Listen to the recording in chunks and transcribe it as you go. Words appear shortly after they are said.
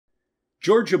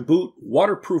Georgia Boot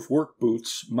waterproof work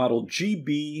boots model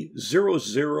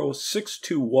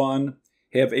GB00621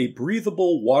 have a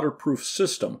breathable waterproof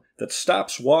system that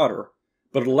stops water,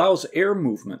 but allows air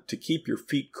movement to keep your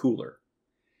feet cooler.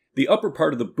 The upper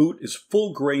part of the boot is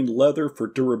full-grain leather for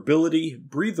durability,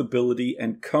 breathability,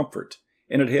 and comfort,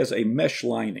 and it has a mesh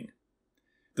lining.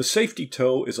 The safety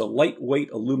toe is a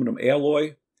lightweight aluminum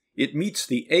alloy. It meets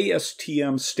the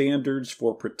ASTM standards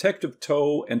for protective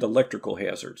toe and electrical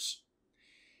hazards.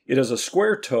 It has a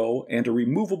square toe and a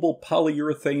removable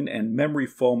polyurethane and memory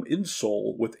foam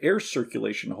insole with air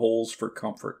circulation holes for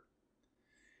comfort.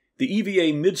 The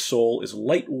EVA midsole is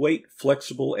lightweight,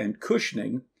 flexible, and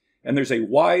cushioning, and there's a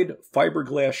wide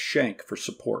fiberglass shank for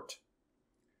support.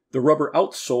 The rubber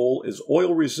outsole is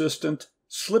oil-resistant,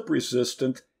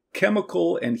 slip-resistant,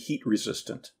 chemical, and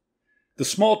heat-resistant. The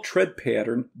small tread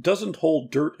pattern doesn't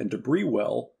hold dirt and debris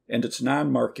well, and it's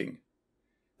non-marking.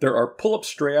 There are pull-up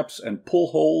straps and pull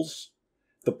holes.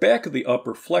 The back of the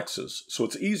upper flexes, so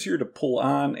it's easier to pull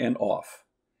on and off.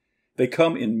 They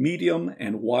come in medium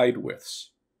and wide widths.